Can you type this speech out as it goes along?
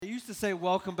to say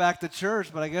welcome back to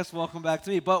church, but I guess welcome back to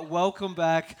me. But welcome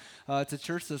back to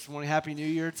church this morning. Happy New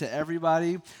Year to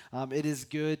everybody. It is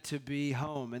good to be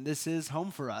home, and this is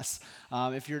home for us.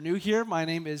 If you're new here, my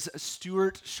name is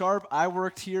Stuart Sharpe. I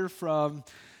worked here from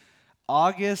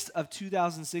August of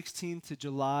 2016 to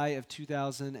July of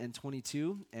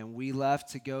 2022, and we left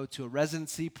to go to a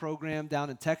residency program down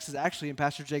in Texas, actually in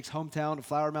Pastor Jake's hometown of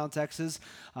Flower Mound, Texas.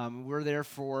 We're there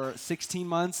for 16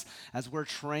 months as we're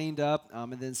trained up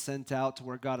and then sent out to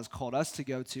where God has called us to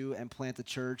go to and plant the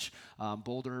church,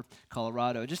 Boulder,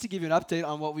 Colorado. Just to give you an update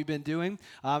on what we've been doing,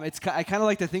 I kind of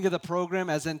like to think of the program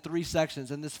as in three sections,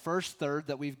 and this first third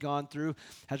that we've gone through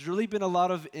has really been a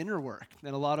lot of inner work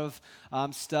and a lot of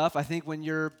stuff. I think when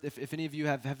if any of you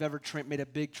have ever made a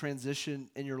big transition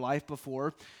in your life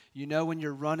before, you know when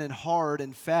you're running hard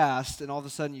and fast and all of a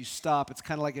sudden you stop. It's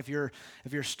kind of like if you're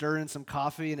stirring some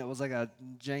coffee and it was like a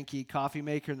janky coffee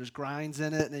maker and there's grinds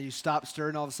in it, and then you stop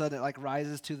stirring, all of a sudden it like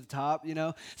rises to the top, you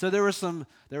know? So there was some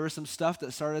stuff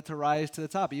that started to rise to the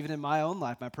top, even in my own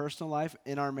life, my personal life,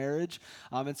 in our marriage.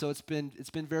 And so it's been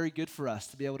very good for us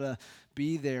to be able to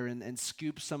be there and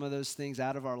scoop some of those things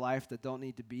out of our life that don't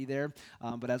need to be there.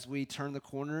 But as we turn the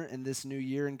corner in this new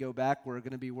year and go back, we're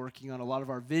going to be working on a lot of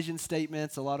our vision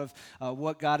statements, a lot of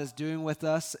what God is doing with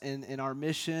us in our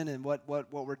mission, and what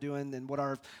we're doing, and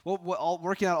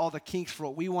working out all the kinks for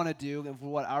what we want to do and for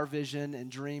what our vision and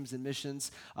dreams and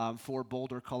missions for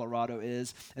Boulder, Colorado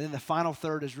is. And then the final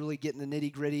third is really getting the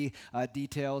nitty-gritty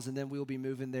details, and then we'll be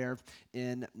moving there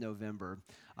in November.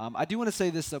 I do want to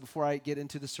say this, though, before I get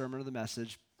into the sermon or the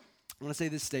message. I want to say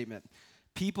this statement.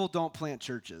 People don't plant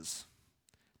churches.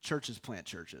 Churches plant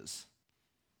churches.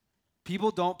 People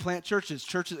don't plant churches.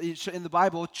 Churches in the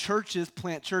Bible, churches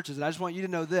plant churches. And I just want you to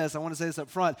know this. I want to say this up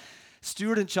front.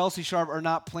 Stuart and Chelsea Sharpe are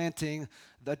not planting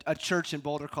a church in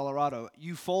Boulder, Colorado.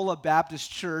 Eufaula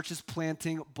Baptist Church is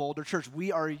planting Boulder Church.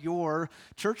 We are your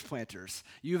church planters.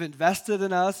 You've invested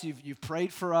in us. You've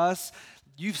prayed for us.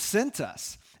 You've sent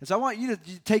us. And so I want you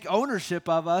to take ownership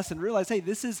of us and realize, hey,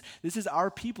 this is our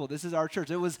people. This is our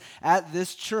church. It was at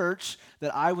this church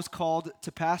that I was called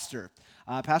to pastor.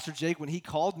 Pastor Jake, when he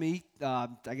called me,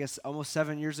 I guess almost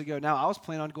 7 years ago now, I was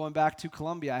planning on going back to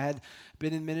Columbia. I had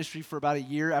been in ministry for about a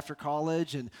year after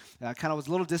college and kind of was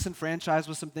a little disenfranchised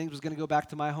with some things, was going to go back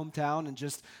to my hometown and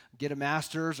just get a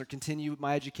master's or continue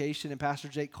my education. And Pastor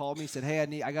Jake called me and said,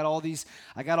 hey, I got all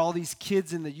these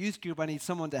kids in the youth group. I need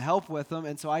someone to help with them.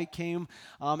 And so I came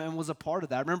and was a part of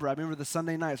that. I remember the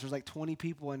Sunday nights. There's like 20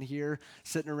 people in here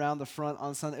sitting around the front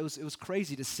on Sunday. It was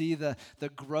crazy to see the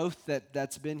growth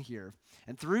that's been here.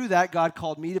 And through that, God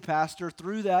called me to pastor.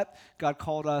 Through that, God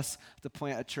called us to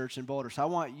plant a church in Boulder. So I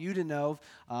want you to know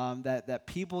that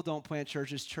people don't plant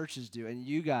churches, churches do. And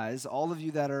you guys, all of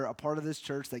you that are a part of this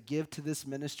church, that give to this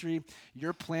ministry,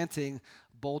 you're planting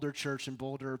Boulder Church in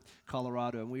Boulder,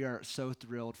 Colorado. And we are so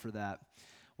thrilled for that.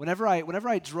 Whenever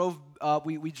I drove,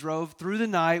 we drove through the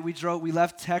night. We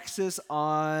left Texas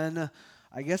on,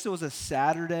 I guess it was a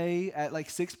Saturday at like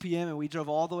 6 p.m. and we drove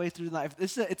all the way through the night.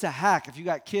 It's a hack if you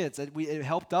got kids. It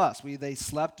helped us. They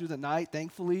slept through the night,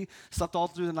 thankfully, slept all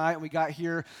through the night, and we got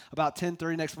here about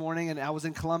 10:30 next morning, and I was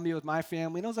in Columbia with my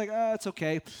family, and I was like, it's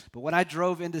okay. But when I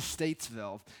drove into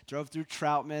Statesville, drove through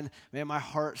Troutman, man, my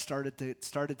heart started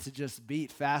to just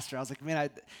beat faster. I was like, man,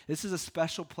 this is a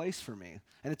special place for me,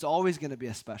 and it's always going to be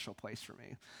a special place for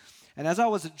me. And as I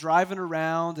was driving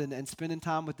around and spending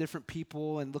time with different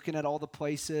people and looking at all the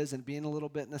places and being a little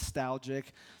bit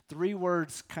nostalgic, 3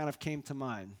 words kind of came to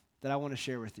mind that I want to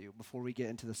share with you before we get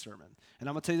into the sermon. And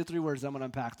I'm going to tell you the 3 words, I'm going to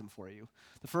unpack them for you.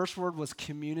 The first word was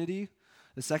community,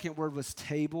 the second word was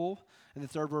table, and the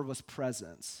third word was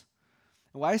presence.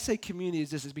 And why I say community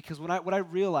is because what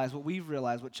we've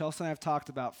realized, what Chelsea and I have talked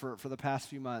about for the past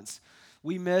few months,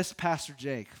 we miss Pastor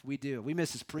Jake. We do. We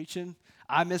miss his preaching.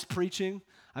 I miss preaching.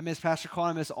 I miss Pastor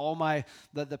Colin. I miss all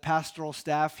the pastoral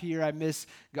staff here.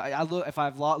 Look like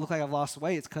I've lost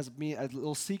weight. It's because of me. A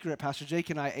little secret, Pastor Jake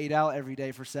and I ate out every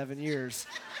day for 7 years.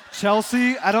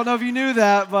 Chelsea, I don't know if you knew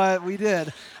that, but we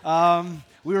did.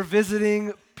 We were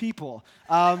visiting people.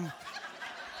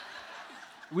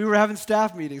 We were having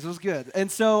staff meetings. It was good. And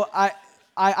so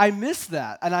I miss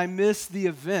that, and I miss the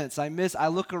events. I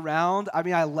look around.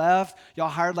 I left. Y'all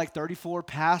hired like 34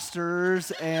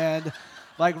 pastors and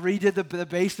like redid the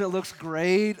basement. Looks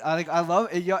great. I love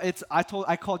it.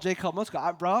 I called Jake up months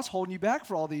ago. Bro, I was holding you back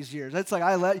for all these years. It's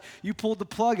like you pulled the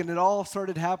plug, and it all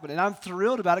started happening. And I'm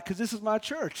thrilled about it because this is my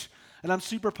church, and I'm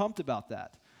super pumped about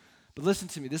that. But listen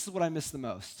to me. This is what I miss the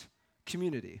most: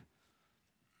 community.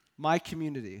 My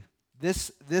community.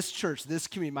 this church, this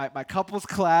community, my couples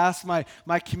class,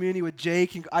 my community with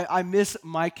Jake, and I miss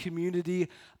my community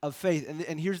of faith.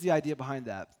 And here's the idea behind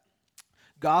that.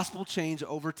 Gospel change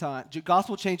over time.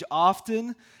 Gospel change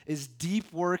often is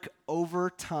deep work over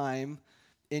time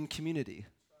in community.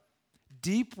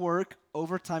 Deep work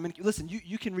over time. And listen,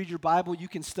 you can read your Bible, you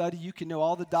can study, you can know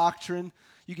all the doctrine,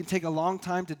 you can take a long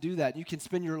time to do that. You can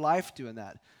spend your life doing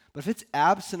that. But if it's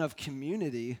absent of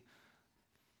community,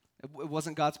 it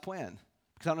wasn't God's plan.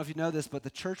 Because I don't know if you know this, but the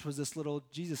church was this little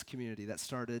Jesus community that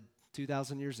started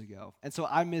 2,000 years ago. And so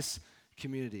I miss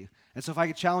community. And so if I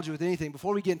could challenge you with anything,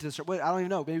 before we get into the sermon, I don't even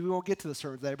know, maybe we won't get to the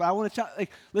sermon today, but I want to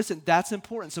listen, that's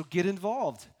important, so get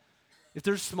involved. If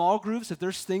there's small groups, if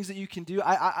there's things that you can do,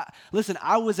 listen,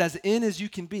 I was as in as you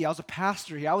can be. I was a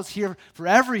pastor here. I was here for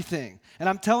everything. And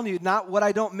I'm telling you, not what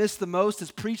I don't miss the most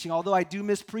is preaching, although I do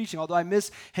miss preaching, although I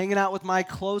miss hanging out with my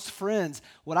close friends.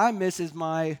 What I miss is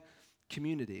my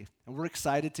community. And we're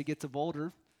excited to get to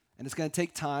Boulder, and it's going to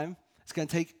take time. It's going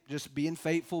to take just being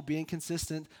faithful, being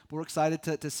consistent. But we're excited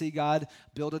to see God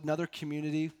build another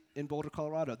community in Boulder,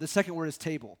 Colorado. The second word is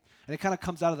table. And it kind of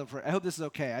comes out of the, I hope this is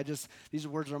okay. These are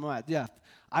words are in my mind. Yeah,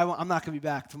 I'm not going to be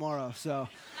back tomorrow, so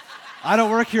I don't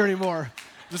work here anymore.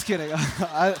 Just kidding.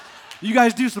 You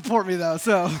guys do support me, though,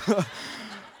 so.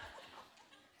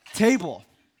 Table.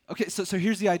 Okay, so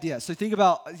here's the idea. So think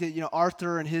about,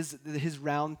 Arthur and his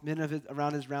round, men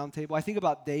around his round table. I think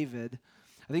about David.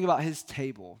 I think about his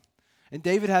table. And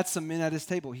David had some men at his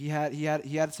table. He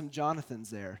had some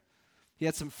Jonathans there. He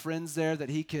had some friends there that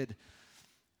he could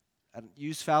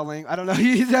use foul language. I don't know.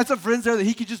 He had some friends there that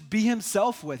he could just be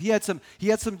himself with. He had some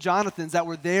Jonathans that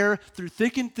were there through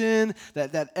thick and thin.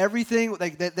 That everything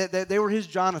that they were his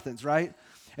Jonathans, right?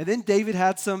 And then David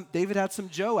had some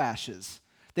Joashes.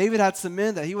 David had some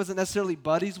men that he wasn't necessarily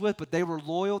buddies with, but they were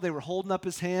loyal. They were holding up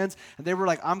his hands, and they were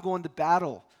like, "I'm going to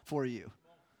battle for you."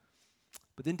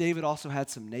 But then David also had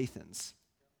some Nathans.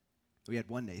 We had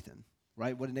one Nathan,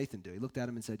 right? What did Nathan do? He looked at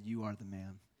him and said, "You are the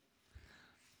man."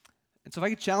 And so if I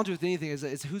could challenge you with anything,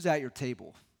 is who's at your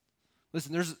table?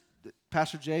 Listen, there's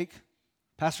Pastor Jake,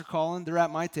 Pastor Colin, they're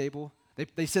at my table.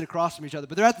 They sit across from each other,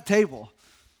 but they're at the table.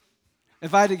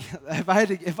 If I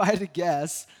had to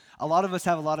guess, a lot of us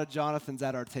have a lot of Jonathans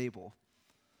at our table,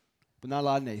 but not a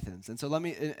lot of Nathans. And so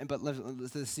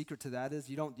the secret to that is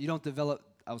you don't develop,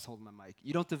 I was holding my mic,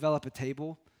 you don't develop a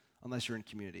table unless you're in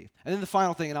community. And then the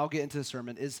final thing, and I'll get into the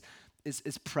sermon, is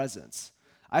presence.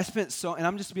 And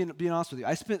I'm just being honest with you,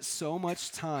 I spent so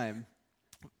much time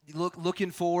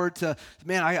looking forward to,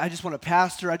 man, I just want to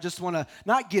pastor. I just want to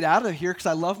not get out of here because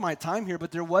I love my time here,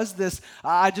 but there was this,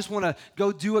 I just want to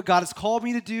go do what God has called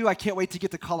me to do. I can't wait to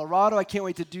get to Colorado. I can't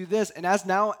wait to do this. And as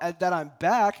now that I'm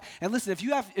back, and listen, if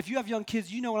you have young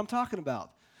kids, you know what I'm talking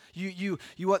about. You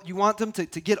want them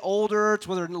to get older, to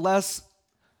whether less,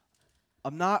 I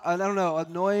don't know,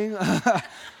 annoying.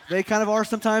 They kind of are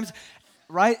sometimes,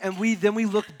 right? And then we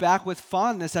look back with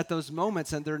fondness at those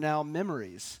moments, and they're now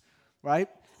memories. Right?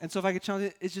 And so if I could challenge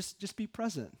it, it's just be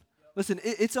present. Listen,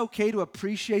 it's okay to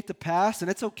appreciate the past, and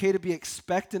it's okay to be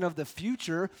expectant of the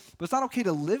future, but it's not okay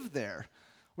to live there.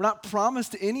 We're not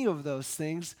promised any of those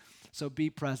things, so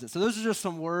be present. So those are just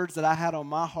some words that I had on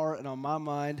my heart and on my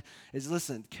mind is,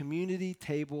 listen, community,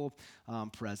 table,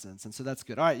 presence. And so that's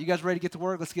good. All right, you guys ready to get to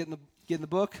work? Let's get in the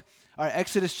book. All right,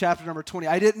 Exodus chapter number 20.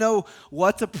 I didn't know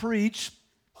what to preach.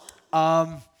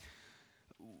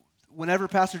 Whenever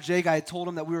Pastor Jake, I had told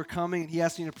him that we were coming, and he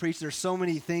asked me to preach, there's so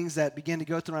many things that began to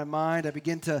go through my mind. I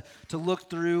began to look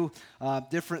through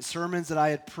different sermons that I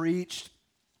had preached.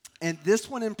 And this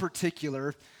one in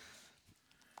particular,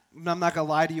 I'm not going to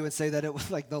lie to you and say that it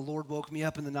was like the Lord woke me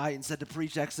up in the night and said to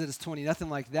preach Exodus 20, nothing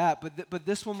like that. But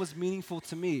this one was meaningful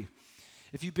to me.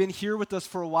 If you've been here with us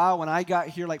for a while, when I got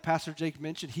here, like Pastor Jake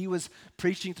mentioned, he was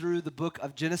preaching through the book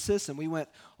of Genesis, and we went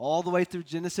all the way through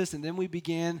Genesis, and then we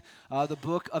began the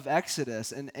book of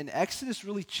Exodus. And Exodus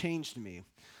really changed me.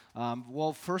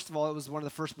 Well, first of all, it was one of the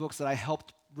first books that I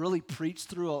helped really preach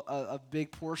through a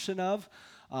big portion of,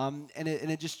 and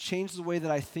it just changed the way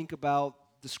that I think about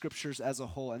the scriptures as a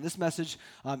whole. And this message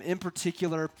in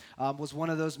particular was one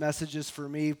of those messages for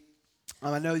me.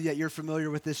 I know that you're familiar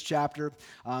with this chapter,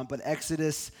 but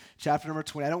Exodus chapter number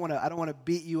 20. I don't want to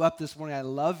beat you up this morning. I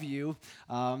love you,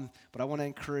 but I want to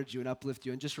encourage you and uplift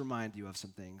you and just remind you of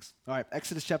some things. All right,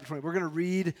 Exodus chapter 20. We're going to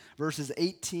read verses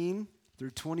 18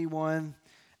 through 21,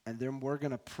 and then we're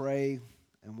going to pray,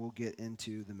 and we'll get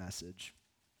into the message.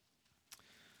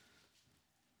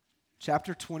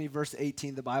 Chapter 20, verse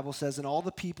 18, the Bible says, "And all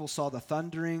the people saw the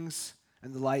thunderings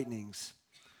and the lightnings,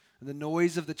 and the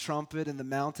noise of the trumpet and the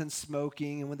mountain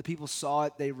smoking. And when the people saw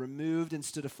it, they removed and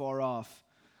stood afar off.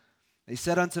 They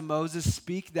said unto Moses,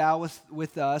 Speak thou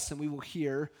with us, and we will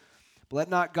hear. But let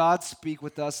not God speak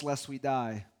with us, lest we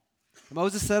die. And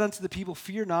Moses said unto the people,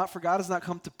 Fear not, for God has not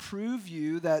come to prove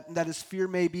you that his fear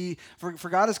may be, for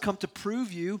God has come to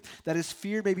prove you that his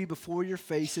fear may be before your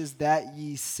faces, that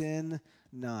ye sin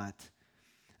not.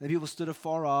 And the people stood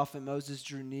afar off, and Moses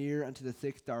drew near unto the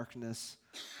thick darkness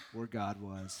where God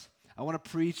was. I want to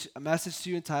preach a message to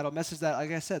you entitled, a message that,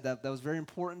 like I said, that was very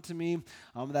important to me,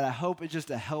 that I hope is just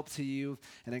a help to you,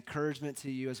 an encouragement to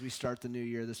you as we start the new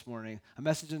year this morning. A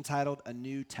message entitled, A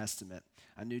New Testament.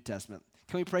 A New Testament.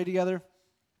 Can we pray together?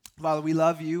 Father, we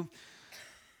love you.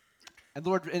 And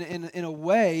Lord, in a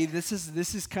way, this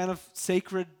is kind of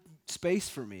sacred space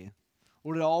for me.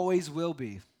 Lord, it always will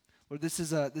be. Lord, this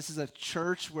is a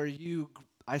church where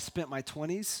I spent my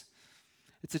 20s.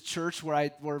 It's a church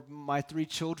where my 3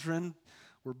 children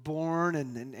were born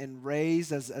and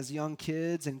raised as young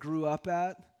kids and grew up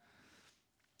at.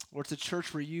 Or it's a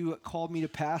church where you called me to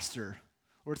pastor.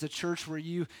 Or it's a church where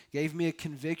you gave me a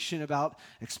conviction about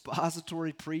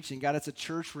expository preaching. God, it's a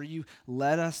church where you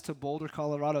led us to Boulder,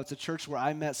 Colorado. It's a church where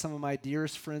I met some of my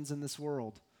dearest friends in this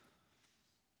world.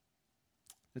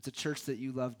 It's a church that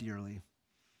you love dearly.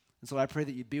 And so I pray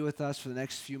that you be with us for the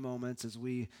next few moments as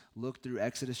we look through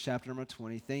Exodus chapter number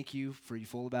 20. Thank you for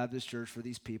Full Baptist Church, for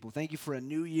these people. Thank you for a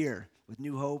new year with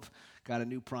new hope, God, and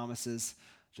new promises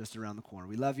just around the corner.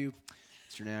 We love you.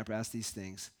 It's your name I ask these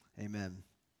things. Amen.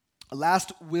 A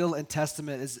last will and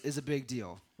testament is a big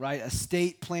deal, right?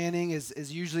 Estate planning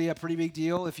is usually a pretty big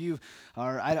deal. If you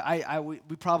are,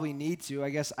 we probably need to.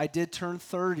 I guess I did turn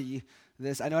 30.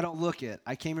 I know I don't look it.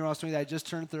 I came here when I was 20. I just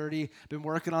turned 30. Been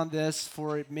working on this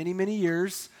for many, many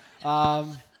years.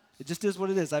 It just is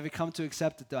what it is. I've come to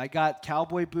accept it, though. I got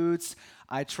cowboy boots.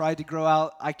 I tried to grow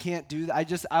out. I can't do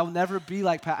that. I'll never be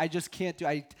like Pat. I just can't do.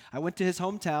 I went to his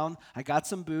hometown. I got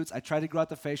some boots. I tried to grow out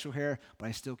the facial hair, but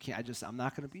I still can't. I'm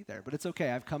not going to be there. But it's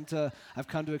okay. I've come to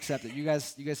accept it. You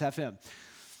guys have him.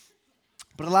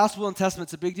 But the last will and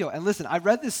testament's a big deal. And listen, I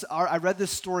read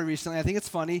this story recently. I think it's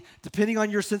funny, depending on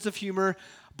your sense of humor,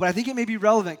 but I think it may be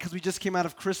relevant because we just came out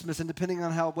of Christmas, and depending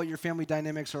on what your family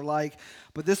dynamics are like.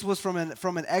 But this was from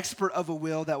an expert of a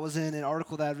will that was in an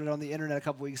article that I read on the internet a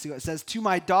couple weeks ago. It says, "To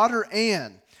my daughter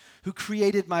Anne, who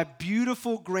created my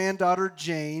beautiful granddaughter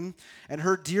Jane, and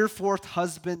her dear fourth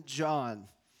husband John,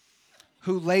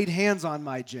 who laid hands on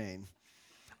my Jane,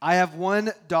 I have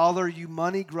 $1, you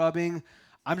money-grubbing,"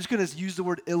 I'm just going to use the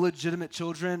word illegitimate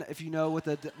children, if you know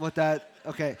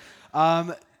okay.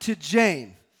 "To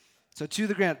Jane," so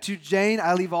to Jane,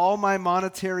 I leave all my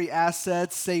monetary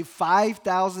assets, save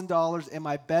 $5,000 and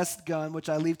my best gun, which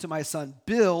I leave to my son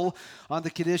Bill on the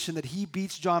condition that he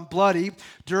beats John bloody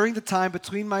during the time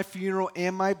between my funeral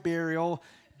and my burial.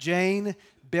 Jane,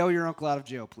 bail your uncle out of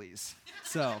jail, please.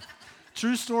 So,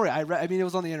 true story. I mean, it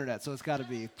was on the internet, so it's got to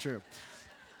be true.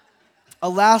 A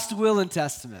last will and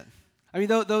testament. I mean,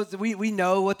 those we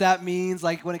know what that means,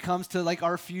 like when it comes to like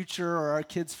our future or our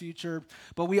kids' future.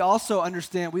 But we also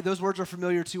understand those words are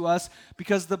familiar to us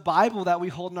because the Bible that we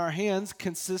hold in our hands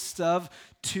consists of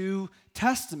 2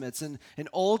 testaments, an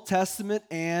Old Testament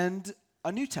and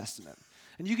a New Testament.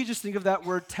 And you can just think of that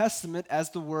word testament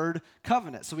as the word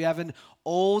covenant. So we have an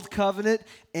Old Covenant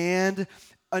and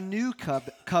a new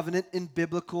covenant in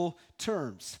biblical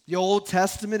terms. The Old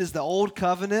Testament is the Old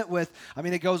Covenant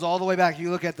it goes all the way back.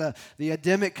 You look at the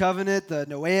Adamic covenant, the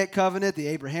Noahic covenant, the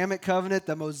Abrahamic covenant,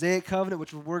 the Mosaic covenant,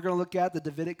 which we're going to look at, the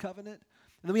Davidic covenant.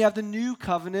 And then we have the new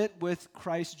covenant with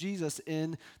Christ Jesus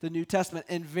in the New Testament.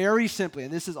 And very simply,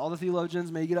 and this is all the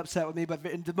theologians may get upset with me, but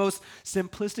in the most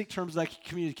simplistic terms that I can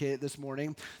communicate it this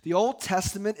morning, the Old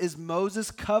Testament is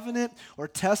Moses' covenant or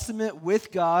testament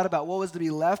with God about what was to be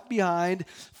left behind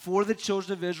for the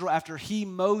children of Israel after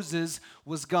Moses,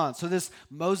 was gone. So this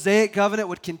Mosaic covenant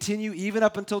would continue even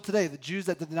up until today. The Jews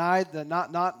that denied, the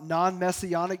not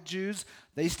non-Messianic Jews,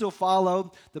 they still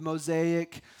follow the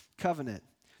Mosaic covenant.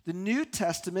 The New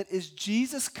Testament is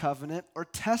Jesus' covenant or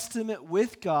testament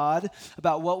with God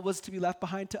about what was to be left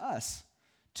behind to us,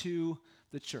 to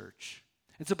the church.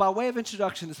 And so by way of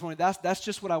introduction this morning, that's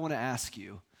just what I want to ask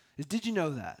you. Did you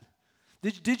know that?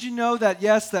 Did you know that,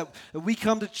 yes, that we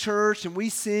come to church and we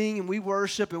sing and we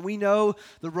worship and we know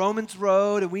the Romans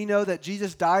road and we know that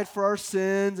Jesus died for our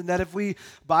sins and that if we,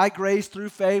 by grace through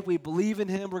faith, we believe in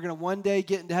him, we're going to one day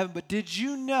get into heaven. But did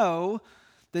you know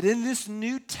that in this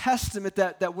New Testament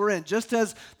that we're in, just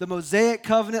as the Mosaic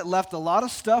covenant left a lot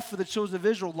of stuff for the children of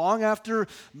Israel long after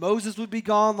Moses would be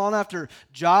gone, long after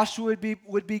Joshua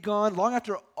would be gone, long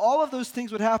after all of those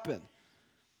things would happen,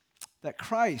 that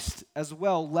Christ as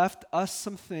well left us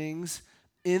some things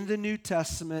in the New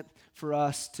Testament for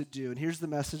us to do. And here's the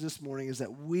message this morning is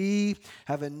that we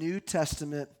have a New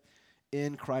Testament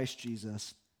in Christ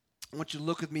Jesus. I want you to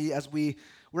look with me as we're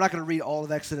not going to read all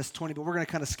of Exodus 20, but we're going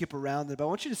to kind of skip around it. But I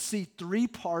want you to see three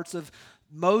parts of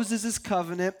Moses'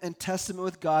 covenant and testament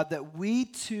with God that we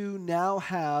too now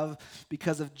have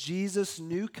because of Jesus'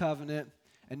 new covenant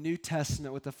and New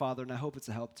Testament with the Father, and I hope it's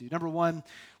a help to you. Number one,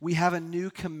 we have a new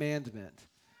commandment.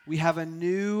 We have a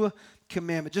new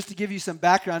commandment. Just to give you some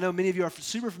background, I know many of you are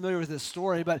super familiar with this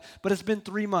story, but it's been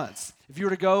 3 months. If you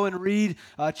were to go and read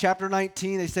chapter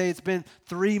 19, they say it's been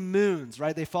 3 moons,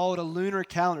 right? They followed a lunar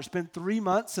calendar. It's been 3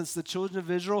 months since the children of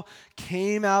Israel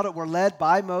came out, were led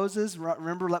by Moses.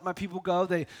 Remember, let my people go.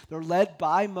 They're led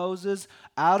by Moses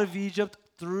out of Egypt,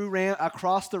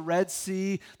 across the Red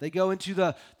Sea. They go into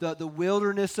the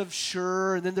wilderness of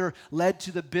Shur, and then they're led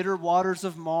to the bitter waters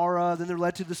of Marah. Then they're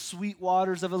led to the sweet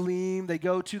waters of Elim. They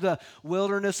go to the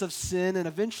wilderness of Sin, and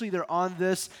eventually they're on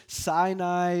this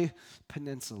Sinai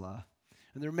Peninsula.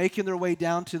 And they're making their way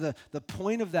down to the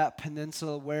point of that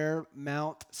peninsula where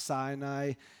Mount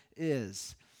Sinai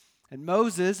is. And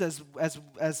Moses,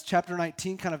 as chapter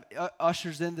 19 kind of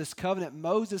ushers in this covenant,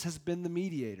 Moses has been the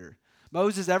mediator.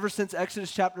 Moses, ever since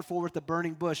Exodus chapter 4 with the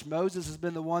burning bush, Moses has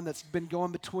been the one that's been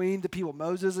going between the people,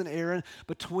 Moses and Aaron,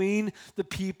 between the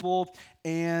people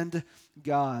and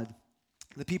God.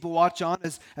 The people watch on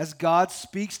as God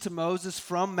speaks to Moses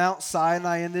from Mount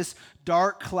Sinai in this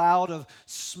dark cloud of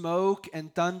smoke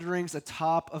and thunderings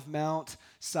atop of Mount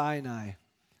Sinai.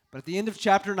 But at the end of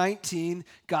chapter 19,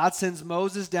 God sends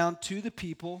Moses down to the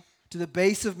people, to the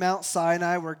base of Mount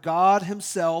Sinai, where God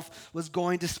himself was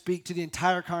going to speak to the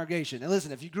entire congregation. And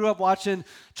listen, if you grew up watching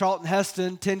Charlton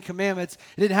Heston, 10 Commandments,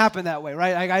 it didn't happen that way,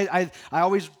 right? I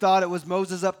always thought it was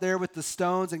Moses up there with the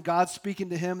stones and God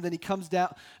speaking to him, and then he comes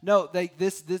down. No,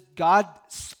 God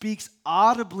speaks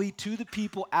audibly to the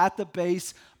people at the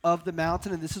base of the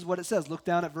mountain, and this is what it says. Look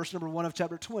down at verse number 1 of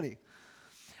chapter 20.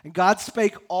 And God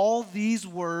spake all these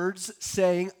words,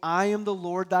 saying, I am the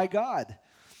Lord thy God,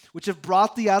 which have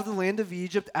brought thee out of the land of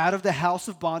Egypt, out of the house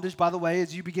of bondage. By the way,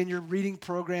 as you begin your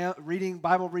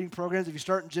Bible reading programs, if you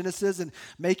start in Genesis and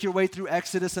make your way through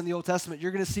Exodus and the Old Testament,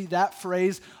 you're going to see that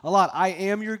phrase a lot. I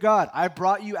am your God. I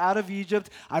brought you out of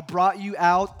Egypt. I brought you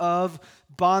out of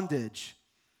bondage.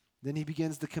 Then he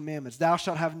begins the commandments. Thou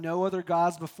shalt have no other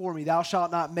gods before me. Thou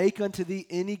shalt not make unto thee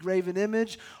any graven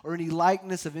image or any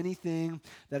likeness of anything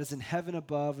that is in heaven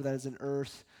above or that is in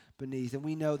earth beneath. And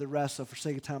we know the rest, so for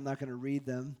sake of time, I'm not going to read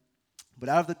them. But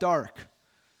out of the dark,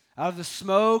 out of the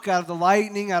smoke, out of the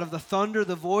lightning, out of the thunder,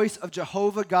 the voice of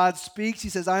Jehovah God speaks. He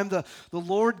says, I am the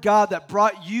Lord God that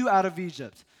brought you out of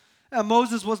Egypt. Now,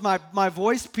 Moses was my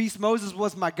voice piece. Moses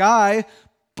was my guy,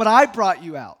 but I brought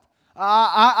you out.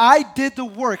 I did the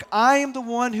work. I am the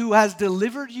one who has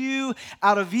delivered you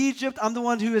out of Egypt. I'm the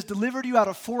one who has delivered you out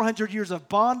of 400 years of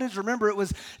bondage. Remember, it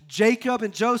was Jacob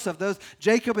and Joseph.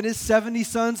 Jacob and his 70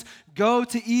 sons go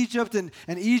to Egypt, and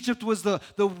Egypt was the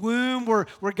womb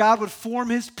where God would form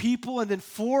his people. And then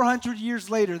 400 years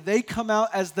later, they come out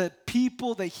as the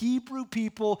people, the Hebrew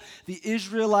people, the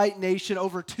Israelite nation,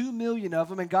 over 2 million of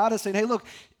them. And God is saying, hey, look,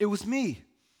 it was me.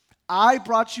 I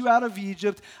brought you out of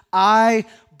Egypt. I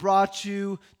brought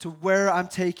you to where I'm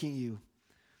taking you.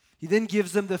 He then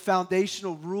gives them the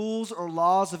foundational rules or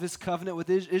laws of his covenant with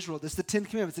Israel. This is the 10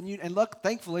 Commandments. And look,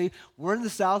 thankfully, we're in the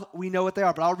South. We know what they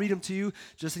are, but I'll read them to you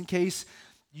just in case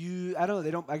I don't know.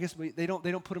 They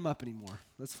don't put them up anymore.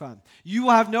 That's fine. You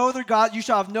will have no other God. You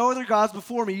shall have no other gods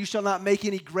before me. You shall not make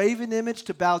any graven image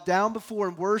to bow down before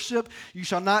and worship. You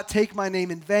shall not take my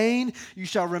name in vain. You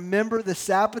shall remember the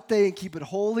Sabbath day and keep it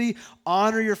holy.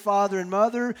 Honor your father and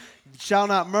mother. Shall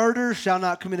not murder. Shall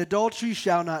not commit adultery.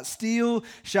 Shall not steal.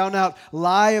 Shall not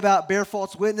lie about, bear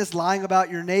false witness, lying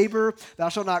about your neighbor. Thou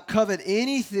shalt not covet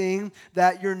anything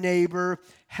that your neighbor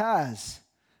has.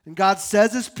 And God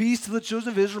says this piece to the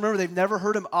children of Israel. Remember, they've never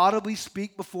heard him audibly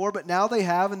speak before, but now they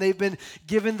have, and they've been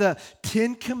given the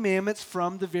 10 Commandments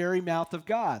from the very mouth of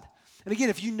God. And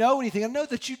again, if you know anything, I know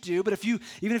that you do, but as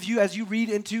you read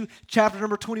into chapter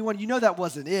number 21, you know that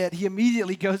wasn't it. He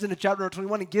immediately goes into chapter number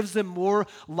 21 and gives them more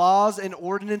laws and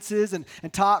ordinances and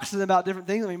talks to them about different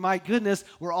things. I mean, my goodness,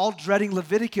 we're all dreading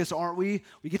Leviticus, aren't we?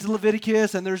 We get to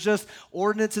Leviticus and there's just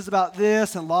ordinances about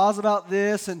this and laws about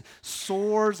this and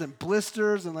sores and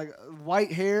blisters and like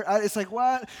white hair. It's like,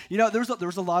 what? You know, there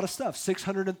was a lot of stuff,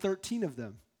 613 of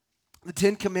them. The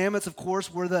 10 Commandments, of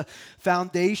course, were the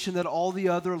foundation that all the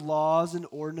other laws and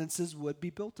ordinances would be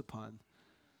built upon.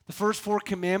 The first 4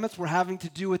 commandments were having to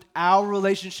do with our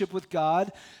relationship with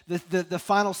God. The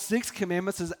final 6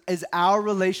 commandments is our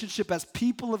relationship as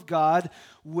people of God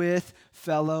with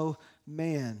fellow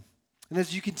man. And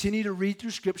as you continue to read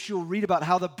through Scripture, you'll read about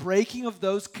how the breaking of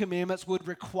those commandments would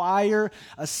require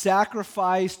a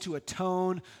sacrifice to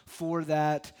atone for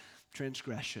that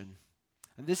transgression.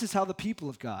 And this is how the people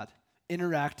of God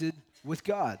interacted with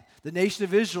God. The nation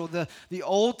of Israel, the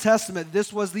Old Testament,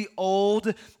 this was the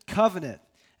Old Covenant.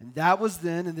 And that was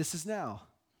then, and this is now.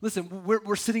 Listen,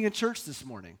 we're sitting in church this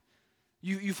morning.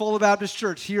 You Full Baptist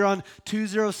Church here on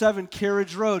 207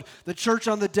 Carriage Road, the church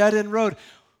on the dead end road.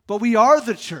 But we are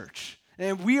the church,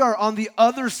 and we are on the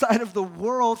other side of the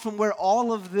world from where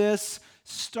all of this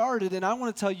started. And I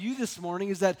want to tell you this morning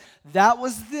is that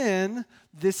was then,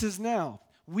 this is now.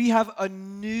 We have a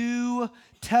new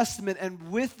testament,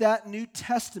 and with that New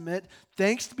Testament,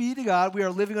 thanks be to God, we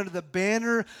are living under the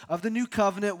banner of the new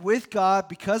covenant with God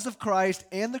because of Christ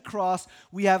and the cross.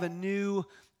 We have a new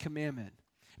commandment.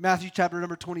 Matthew chapter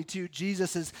number 22,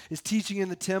 Jesus is teaching in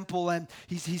the temple, and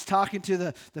he's talking to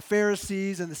the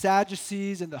Pharisees and the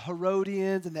Sadducees and the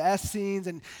Herodians and the Essenes,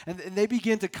 and they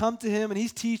begin to come to him, and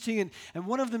he's teaching, and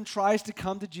one of them tries to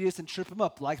come to Jesus and trip him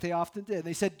up, like they often did. And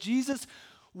they said, Jesus,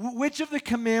 which of the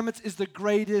commandments is the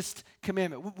greatest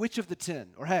commandment? Which of the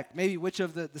 10? Or heck, maybe which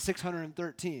of the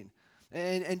 613?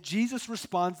 And Jesus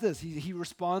responds this. He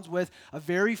responds with a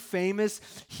very famous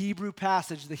Hebrew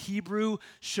passage, the Hebrew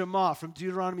Shema from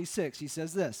Deuteronomy 6. He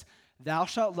says this, "Thou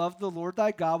shalt love the Lord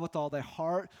thy God with all thy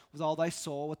heart, with all thy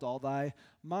soul, with all thy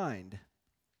mind."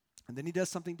 And then he does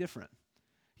something different.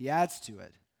 He adds to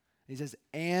it. He says,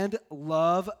 "And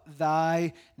love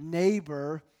thy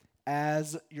neighbor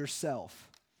as yourself."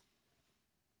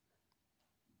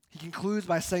 He concludes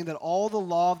by saying that all the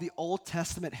law of the Old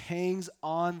Testament hangs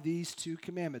on these two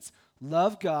commandments.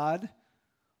 Love God,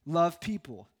 love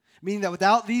people. Meaning that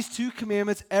without these two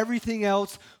commandments, everything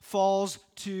else falls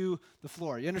to the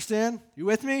floor. You understand? You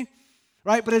with me?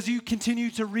 Right? But as you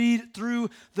continue to read through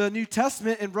the New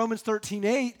Testament in Romans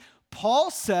 13:8,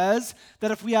 Paul says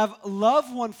that if we have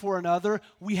love one for another,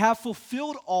 we have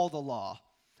fulfilled all the law.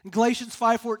 In Galatians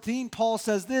 5:14, Paul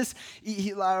says this,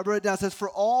 I wrote it down, it says, "For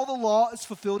all the law is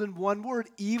fulfilled in one word,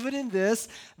 even in this,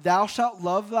 thou shalt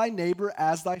love thy neighbor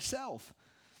as thyself."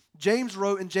 James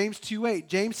wrote in James 2:8,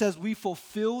 James says, "We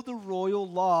fulfill the royal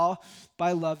law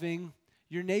by loving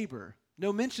your neighbor."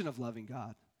 No mention of loving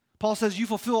God. Paul says you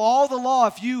fulfill all the law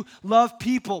if you love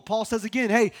people. Paul says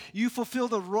again, hey, you fulfill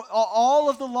all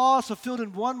of the law is fulfilled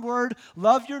in one word,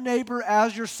 love your neighbor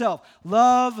as yourself.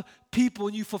 Love people,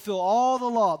 and you fulfill all the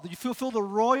law. You fulfill the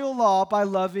royal law by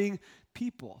loving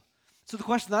people. So the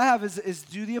question I have is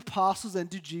do the apostles and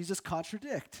do Jesus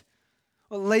contradict?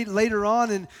 Well, later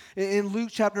on in Luke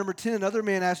chapter number 10, another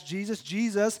man asked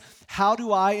Jesus, how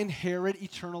do I inherit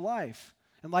eternal life?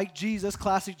 And like Jesus,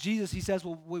 classic Jesus, he says,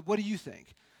 well, what do you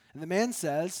think? And the man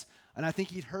says, and I think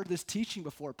he'd heard this teaching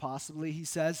before possibly, he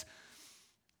says,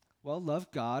 well,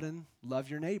 love God and love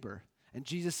your neighbor. And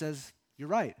Jesus says, you're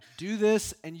right. Do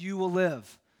this and you will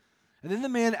live. And then the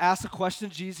man asks a question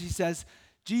to Jesus. He says,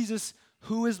 Jesus,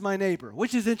 who is my neighbor?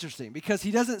 Which is interesting because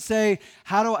he doesn't say,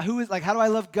 how do I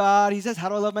love God? He says, how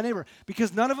do I love my neighbor?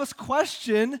 Because none of us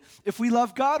question if we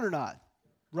love God or not,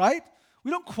 right? We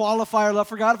don't qualify our love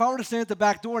for God. If I were to stand at the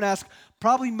back door and ask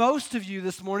probably most of you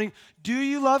this morning, do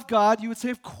you love God? You would say,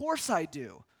 of course I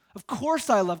do. Of course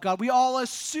I love God. We all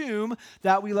assume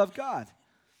that we love God.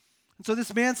 And so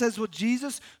this man says, well,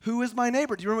 Jesus, who is my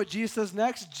neighbor? Do you remember what Jesus says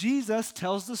next? Jesus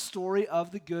tells the story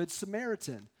of the Good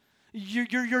Samaritan.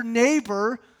 Your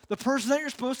neighbor, the person that you're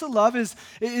supposed to love is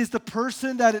the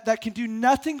person that can do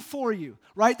nothing for you,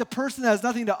 right? The person that has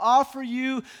nothing to offer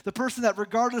you, the person that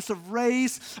regardless of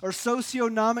race or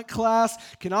socioeconomic class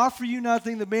can offer you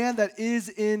nothing, the man that is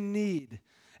in need.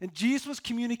 And Jesus was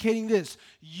communicating this.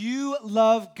 You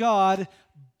love God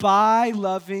by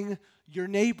loving your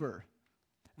neighbor.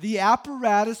 The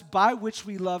apparatus by which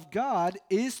we love God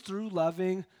is through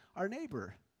loving our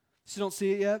neighbor. So you don't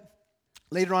see it yet?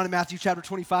 Later on in Matthew chapter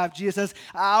 25, Jesus says,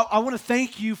 I want to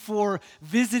thank you for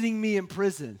visiting me in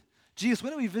prison. Jesus,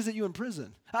 when did we visit you in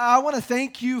prison? I want to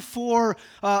thank you for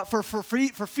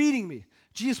feeding me.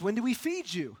 Jesus, when did we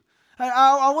feed you?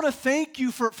 I want to thank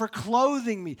you for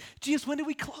clothing me. Jesus, when did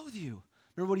we clothe you?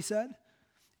 Remember what he said?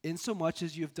 Insomuch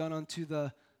as you have done unto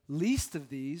the least of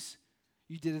these,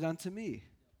 you did it unto me.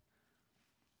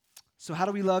 So how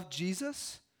do we love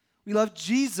Jesus? We love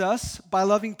Jesus by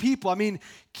loving people. I mean,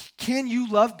 can you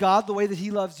love God the way that he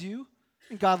loves you?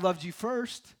 And God loved you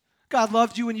first. God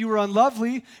loved you when you were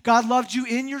unlovely. God loved you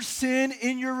in your sin,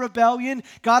 in your rebellion.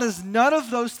 God is none of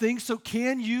those things, so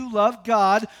can you love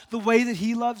God the way that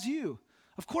he loves you?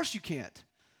 Of course you can't.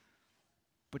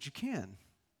 But you can.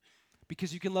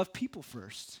 Because you can love people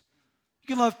first. You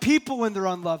can love people when they're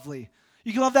unlovely.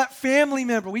 You can love that family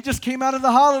member. We just came out of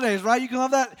the holidays, right? You can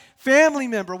love that family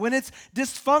member when it's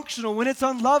dysfunctional, when it's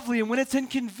unlovely, and when it's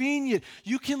inconvenient.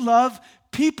 You can love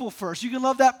people first. You can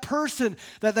love that person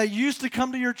that used to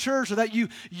come to your church or that you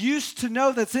used to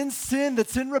know that's in sin,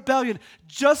 that's in rebellion,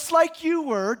 just like you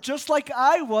were, just like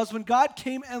I was when God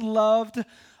came and loved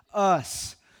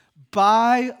us.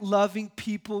 By loving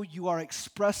people, you are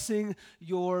expressing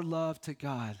your love to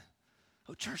God.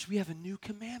 Oh, church, we have a new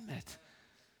commandment.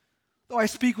 Though I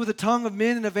speak with the tongue of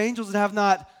men and of angels and have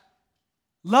not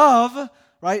love,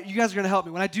 right? You guys are going to help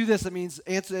me. When I do this, it means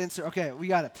answer. Okay, we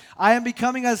got it. I am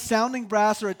becoming as sounding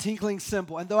brass or a tinkling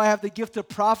cymbal. And though I have the gift of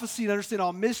prophecy and understand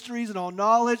all mysteries and all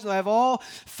knowledge, and I have all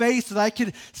faith so that I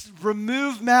can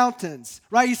remove mountains,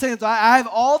 right? He's saying, I have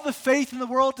all the faith in the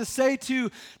world to say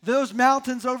to those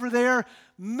mountains over there,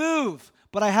 move.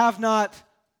 But I have not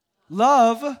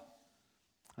love,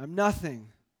 I'm nothing.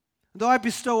 And though I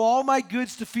bestow all my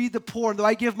goods to feed the poor, and though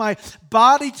I give my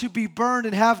body to be burned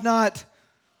and have not,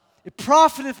 it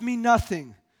profiteth me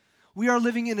nothing. We are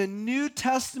living in a New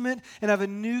Testament and have a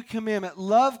new commandment.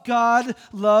 Love God,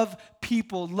 love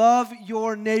people, love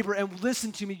your neighbor. And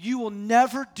listen to me, you will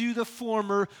never do the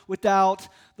former without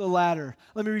the latter.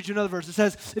 Let me read you another verse. It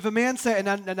says, if a man say, and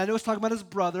I know it's talking about his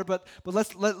brother, but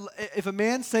if a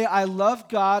man say, I love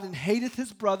God and hateth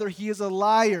his brother, he is a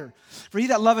liar. For he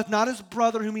that loveth not his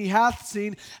brother whom he hath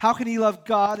seen, how can he love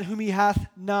God whom he hath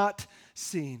not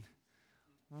seen?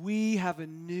 We have a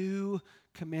new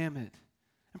commandment.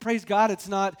 And praise God, it's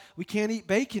not, we can't eat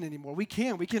bacon anymore. We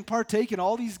can partake in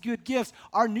all these good gifts.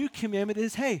 Our new commandment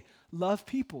is, hey, love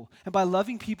people. And by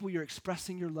loving people, you're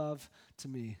expressing your love to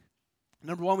me.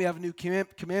 Number one, we have a new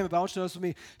commandment, but I want you to notice with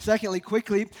me. Secondly,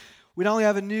 quickly, we not only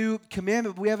have a new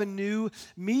commandment, but we have a new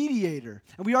mediator.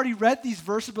 And we already read these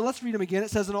verses, but let's read them again.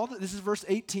 It says, this is verse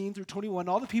 18 through 21,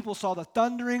 all the people saw the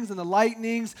thunderings and the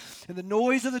lightnings and the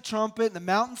noise of the trumpet and the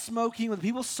mountain smoking. When the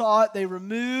people saw it, they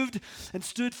removed and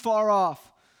stood far off.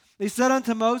 They said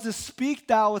unto Moses, speak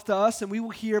thou with us, and we will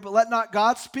hear, but let not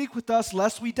God speak with us,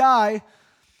 lest we die.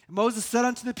 And Moses said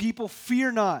unto the people,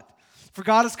 fear not, for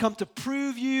God has come to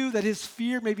prove you that his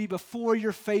fear may be before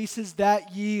your faces,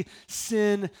 that ye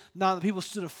sin not. The people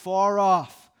stood afar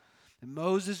off, and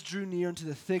Moses drew near into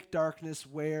the thick darkness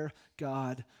where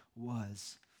God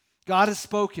was. God has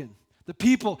spoken. The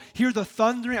people hear the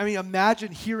thundering. I mean,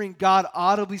 imagine hearing God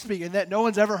audibly speak, and that no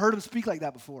one's ever heard him speak like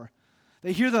that before.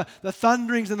 They hear the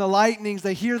thunderings and the lightnings.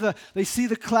 They see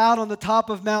the cloud on the top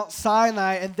of Mount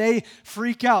Sinai, and they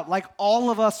freak out like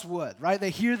all of us would, right? They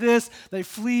hear this, they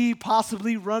flee,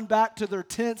 possibly run back to their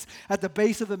tents at the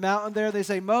base of the mountain there. They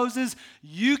say, Moses,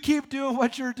 you keep doing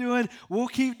what you're doing. We'll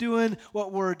keep doing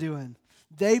what we're doing.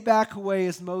 They back away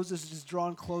as Moses is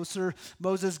drawn closer.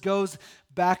 Moses goes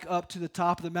back up to the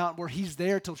top of the mountain where he's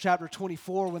there till chapter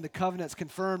 24 when the covenant's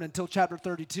confirmed until chapter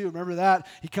 32. Remember that?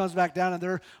 He comes back down and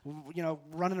they're,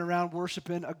 running around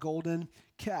worshiping a golden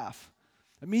calf.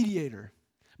 A mediator.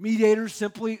 Mediator is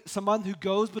simply someone who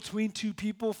goes between two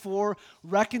people for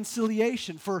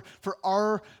reconciliation, for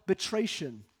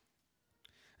arbitration.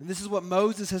 And this is what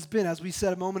Moses has been, as we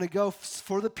said a moment ago,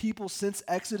 for the people since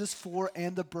Exodus 4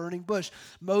 and the burning bush.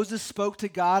 Moses spoke to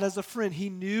God as a friend. He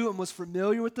knew and was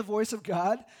familiar with the voice of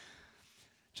God.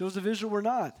 Children of Israel were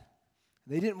not.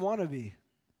 They didn't want to be.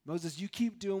 Moses, you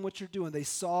keep doing what you're doing. They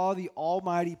saw the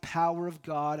almighty power of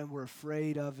God and were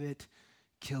afraid of it,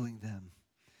 killing them.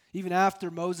 Even after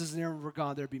Moses and Aaron were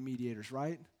gone, there'd be mediators,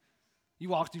 right? You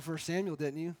walked through 1 Samuel,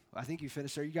 didn't you? I think you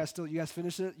finished there. You guys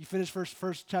finished it? You finished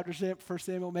first chapter, 1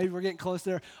 Samuel? Maybe we're getting close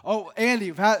there. Oh, Andy,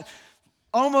 you've had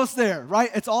almost there, right?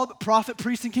 It's all about prophet,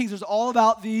 priests, and kings. It's all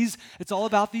about these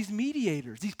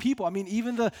mediators, these people. I mean,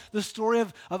 even the story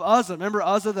of Uzzah. Remember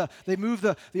Uzzah, they moved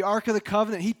the Ark of the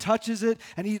Covenant. He touches it,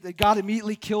 and God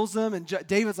immediately kills them. And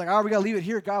David's like, we got to leave it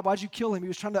here. God, why'd you kill him? He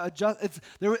was trying to adjust.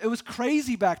 It was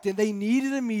crazy back then. They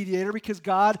needed a mediator because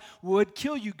God would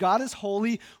kill you. God is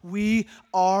holy. We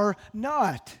are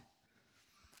not.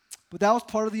 But that was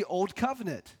part of the Old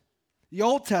Covenant, the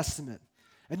Old Testament.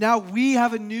 And now we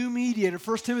have a new mediator.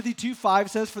 1 Timothy 2:5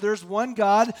 says, for there's one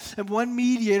God and one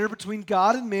mediator between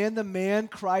God and man, the man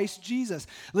Christ Jesus.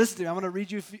 Listen to me. I'm going to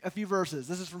read you a few verses.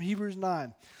 This is from Hebrews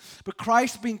 9. But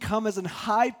Christ being come as an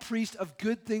high priest of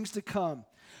good things to come.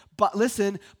 But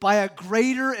listen, by a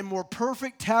greater and more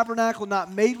perfect tabernacle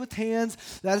not made with hands,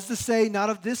 that is to say, not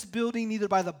of this building, neither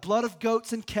by the blood of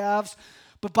goats and calves,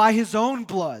 but by his own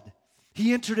blood.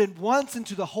 He entered in once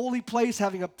into the holy place,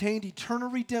 having obtained eternal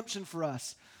redemption for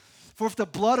us. For if the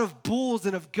blood of bulls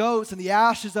and of goats and the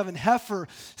ashes of an heifer,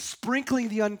 sprinkling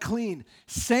the unclean,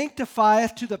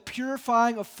 sanctifieth to the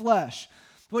purifying of flesh,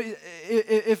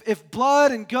 If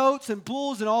blood and goats and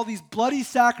bulls and all these bloody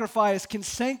sacrifices can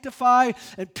sanctify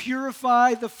and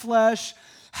purify the flesh,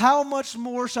 how much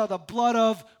more shall the blood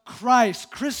of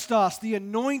Christ, Christos, the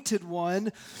anointed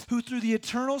one, who through the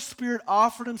eternal Spirit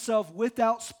offered himself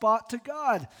without spot to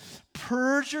God,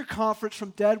 purge your conscience from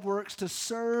dead works to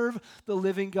serve the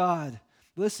living God.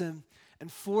 Listen,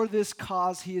 and for this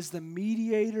cause he is the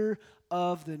mediator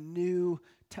of the New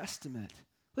Testament.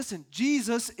 Listen,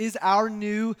 Jesus is our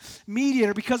new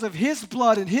mediator. Because of his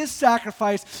blood and his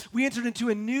sacrifice, we entered into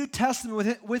a new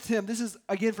testament with him. This is,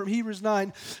 again, from Hebrews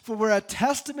 9. For where a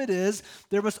testament is,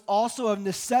 there must also of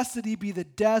necessity be the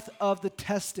death of the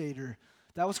testator.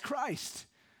 That was Christ.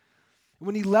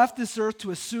 When he left this earth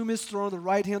to assume his throne on the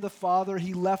right hand of the Father,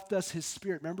 he left us his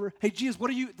Spirit. Remember? Hey, Jesus,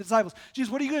 the disciples,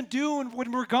 Jesus, what are you going to do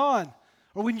when we're gone?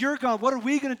 Or when you're gone, what are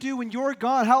we going to do when you're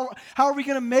gone? How are we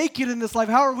going to make it in this life?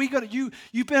 How are we going to,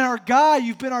 you've been our guide,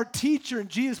 you've been our teacher. And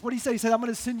Jesus, what did he say? He said, I'm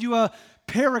going to send you a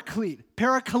paraclete,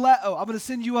 parakaleo. I'm going to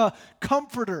send you a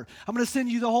comforter. I'm going to send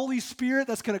you the Holy Spirit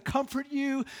that's going to comfort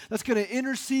you, that's going to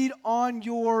intercede on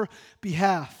your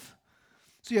behalf.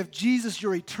 So you have Jesus,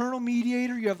 your eternal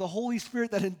mediator. You have the Holy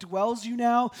Spirit that indwells you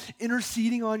now,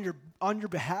 interceding on your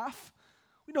behalf.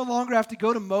 We no longer have to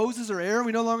go to Moses or Aaron.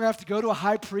 We no longer have to go to a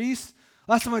high priest.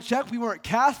 Last time I checked, we weren't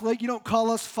Catholic. You don't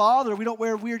call us Father. We don't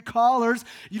wear weird collars.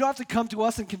 You don't have to come to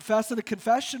us and confess in a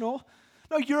confessional.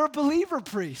 No, you're a believer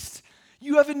priest.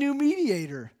 You have a new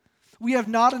mediator. We have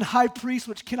not an high priest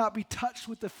which cannot be touched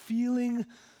with the feeling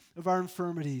of our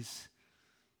infirmities.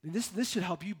 And this should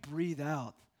help you breathe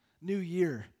out. New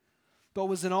year. But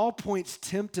was in all points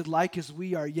tempted like as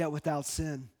we are, yet without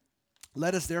sin.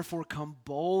 Let us therefore come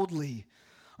boldly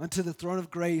unto the throne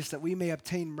of grace, that we may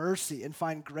obtain mercy and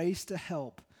find grace to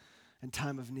help in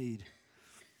time of need.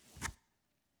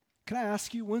 Can I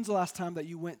ask you, when's the last time that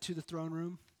you went to the throne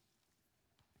room?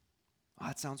 Oh,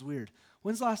 that sounds weird.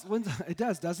 It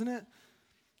does, doesn't it?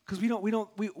 Because we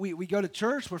go to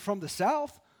church, we're from the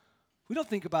South. We don't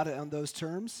think about it on those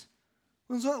terms.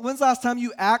 When's the last time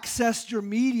you accessed your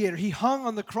mediator? He hung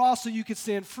on the cross so you could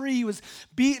stand free. He was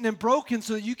beaten and broken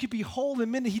so that you could be whole and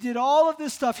mended. He did all of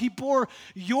this stuff. He bore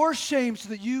your shame so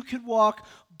that you could walk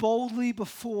boldly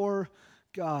before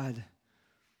God.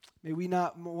 May we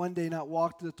not one day not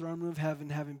walk to the throne room of heaven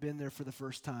having been there for the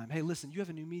first time. Hey, listen, you have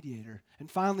a new mediator.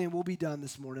 And finally, and we'll be done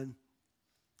this morning,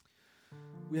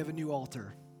 we have a new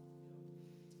altar.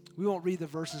 We won't read the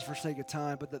verses for sake of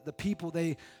time, but the people,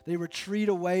 they retreat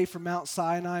away from Mount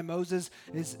Sinai. Moses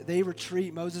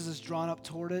is drawn up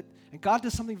toward it. And God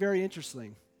does something very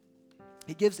interesting.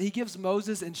 He gives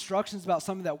Moses instructions about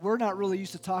something that we're not really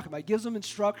used to talking about. He gives them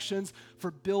instructions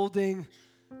for building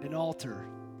an altar,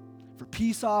 for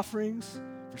peace offerings,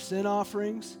 for sin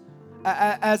offerings,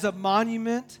 as a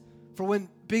monument for when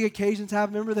big occasions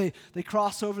happen. Remember, they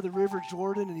cross over the river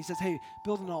Jordan, and he says, hey,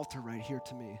 build an altar right here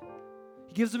to me.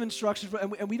 He gives them instructions,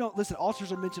 and we don't, listen,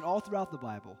 altars are mentioned all throughout the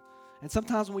Bible. And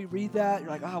sometimes when we read that, you're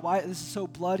like, why, this is so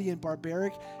bloody and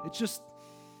barbaric.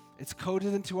 It's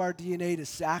coded into our DNA to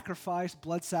sacrifice,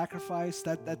 blood sacrifice.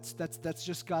 That's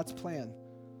just God's plan.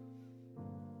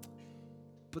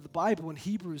 But the Bible in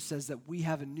Hebrews says that we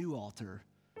have a new altar.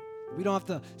 We don't have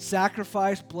to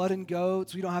sacrifice blood and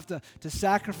goats. We don't have to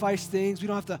sacrifice things. We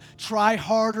don't have to try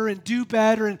harder and do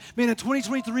better. And man, in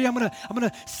 2023, I'm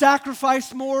gonna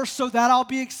sacrifice more so that I'll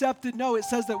be accepted. No, it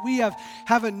says that we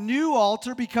have a new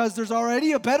altar because there's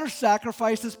already a better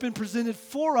sacrifice that's been presented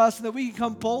for us, and that we can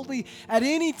come boldly at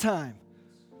any time.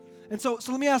 And so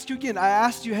let me ask you again. I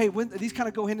asked you, hey, when these kind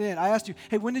of go hand in hand. I asked you,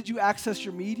 hey, when did you access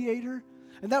your mediator?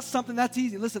 And that's something that's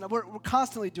easy. Listen, we're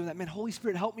constantly doing that. Man, Holy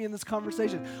Spirit, help me in this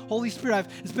conversation. Holy Spirit,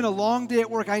 it's been a long day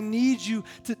at work. I need you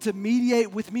to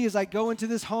mediate with me as I go into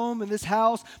this home and this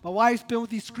house. My wife's been with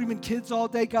these screaming kids all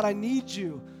day. God, I need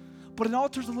you. But an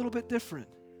altar's a little bit different.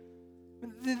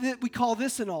 We call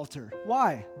this an altar.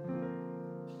 Why?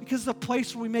 Because it's a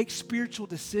place where we make spiritual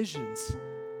decisions.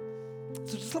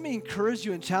 So just let me encourage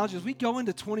you and challenge you. As we go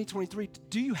into 2023,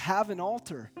 do you have an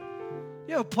altar?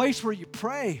 You have a place where you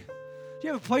pray.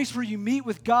 You have a place where you meet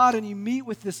with God and you meet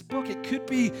with this book. It could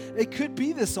be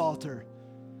this altar.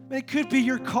 It could be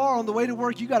your car on the way to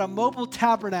work. You got a mobile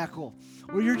tabernacle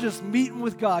where you're just meeting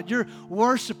with God. You're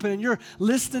worshiping and you're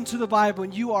listening to the Bible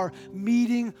and you are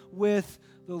meeting with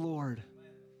the Lord.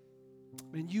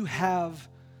 And you have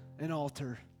an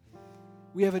altar.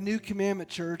 We have a new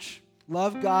commandment, church.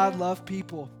 Love God, love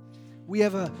people. We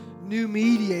have a new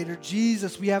mediator,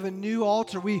 Jesus. We have a new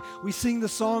altar. We sing the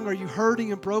song, are you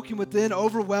hurting and broken within,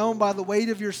 overwhelmed by the weight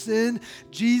of your sin?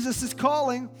 Jesus is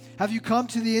calling. Have you come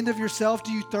to the end of yourself?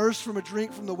 Do you thirst from a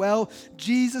drink from the well?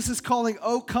 Jesus is calling.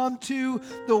 Oh, come to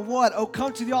the what? Oh,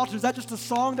 come to the altar. Is that just a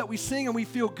song that we sing and we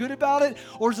feel good about it?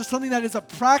 Or is it something that is a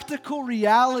practical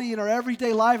reality in our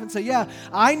everyday life and say, yeah,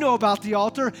 I know about the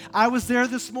altar. I was there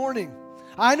this morning.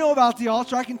 I know about the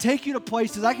altar. I can take you to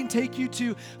places. I can take you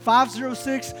to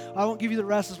 506. I won't give you the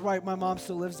rest. It's right. My mom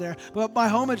still lives there. But my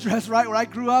home address, right, where I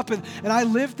grew up and I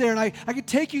lived there. And I could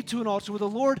take you to an altar with the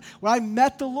Lord where I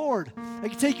met the Lord. I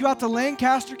could take you out to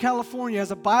Lancaster, California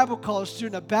as a Bible college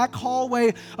student, a back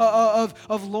hallway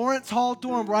of Lawrence Hall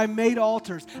dorm where I made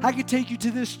altars. I could take you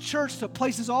to this church, to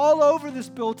places all over this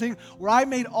building where I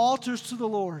made altars to the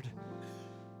Lord.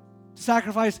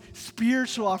 Sacrifice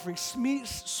spiritual offerings,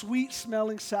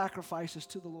 sweet-smelling sacrifices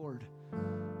to the Lord.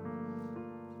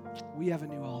 We have a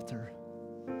new altar.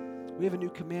 We have a new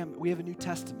commandment. We have a new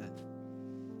testament.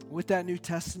 With that new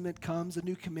testament comes a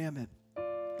new commandment.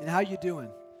 And how you doing?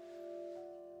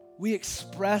 We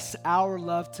express our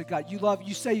love to God.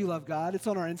 You say you love God. It's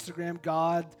on our Instagram,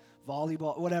 God,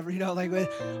 volleyball, whatever,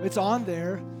 it's on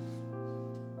there.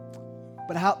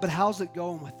 But how's it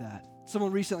going with that?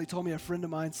 Someone recently told me, a friend of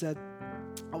mine said,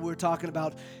 we were talking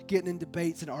about getting in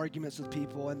debates and arguments with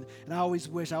people, and I always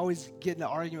get in an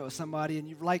argument with somebody,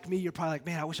 and like me, you're probably like,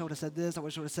 man, I wish I would have said this, I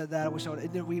wish I would have said that,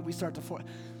 and then we start to,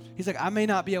 he's like, I may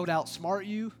not be able to outsmart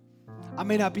you, I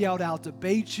may not be able to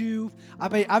out-debate you,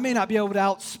 I may not be able to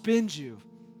outspin you,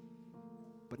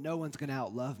 but no one's going to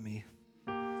outlove me.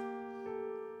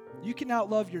 You can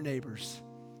outlove your neighbors.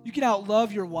 You can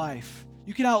outlove your wife.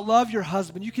 You can outlove your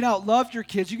husband. You can outlove your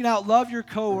kids. You can outlove your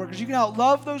coworkers. You can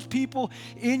outlove those people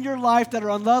in your life that are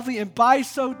unlovely. And by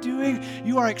so doing,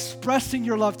 you are expressing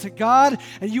your love to God,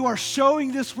 and you are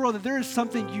showing this world that there is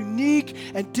something unique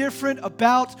and different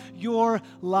about your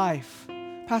life.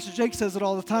 Pastor Jake says it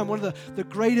all the time. One of the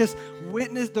greatest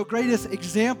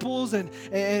examples and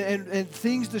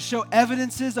things to show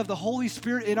evidences of the Holy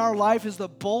Spirit in our life is the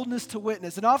boldness to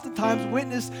witness. And oftentimes,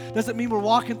 witness doesn't mean we're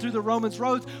walking through the Romans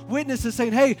roads. Witness is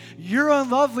saying, hey, you're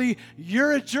unlovely,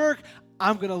 you're a jerk,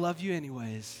 I'm going to love you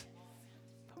anyways.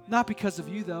 Not because of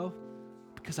you, though,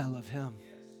 because I love him.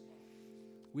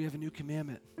 We have a new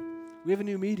commandment. We have a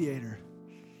new mediator,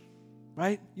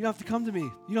 right? You don't have to come to me.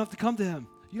 You don't have to come to him.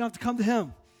 You don't have to come to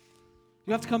him.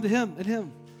 You have to come to him and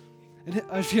him. And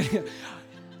him.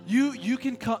 You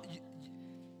can come.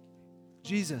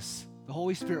 Jesus, the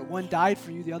Holy Spirit, one died for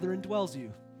you, the other indwells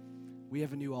you. We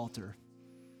have a new altar.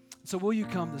 So will you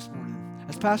come this morning?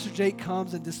 As Pastor Jake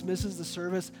comes and dismisses the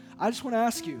service, I just want to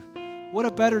ask you, what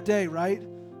a better day, right?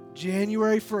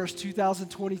 January 1st,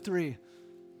 2023.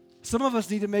 Some of us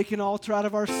need to make an altar out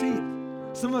of our seat.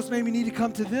 Some of us maybe need to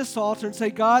come to this altar and say,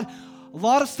 God, a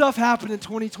lot of stuff happened in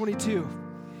 2022.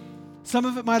 Some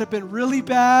of it might have been really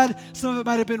bad. Some of it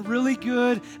might have been really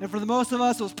good. And for the most of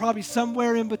us, it was probably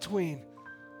somewhere in between.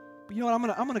 But you know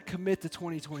what? I'm gonna commit to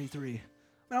 2023.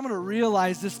 I'm going to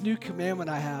realize this new commandment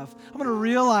I have. I'm going to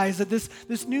realize that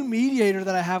this new mediator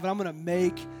that I have, and I'm going to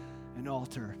make an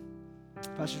altar.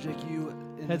 Pastor Jake, you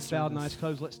in heads bowed and eyes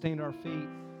closed. Let's stand to our feet.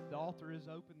 The altar is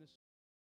open this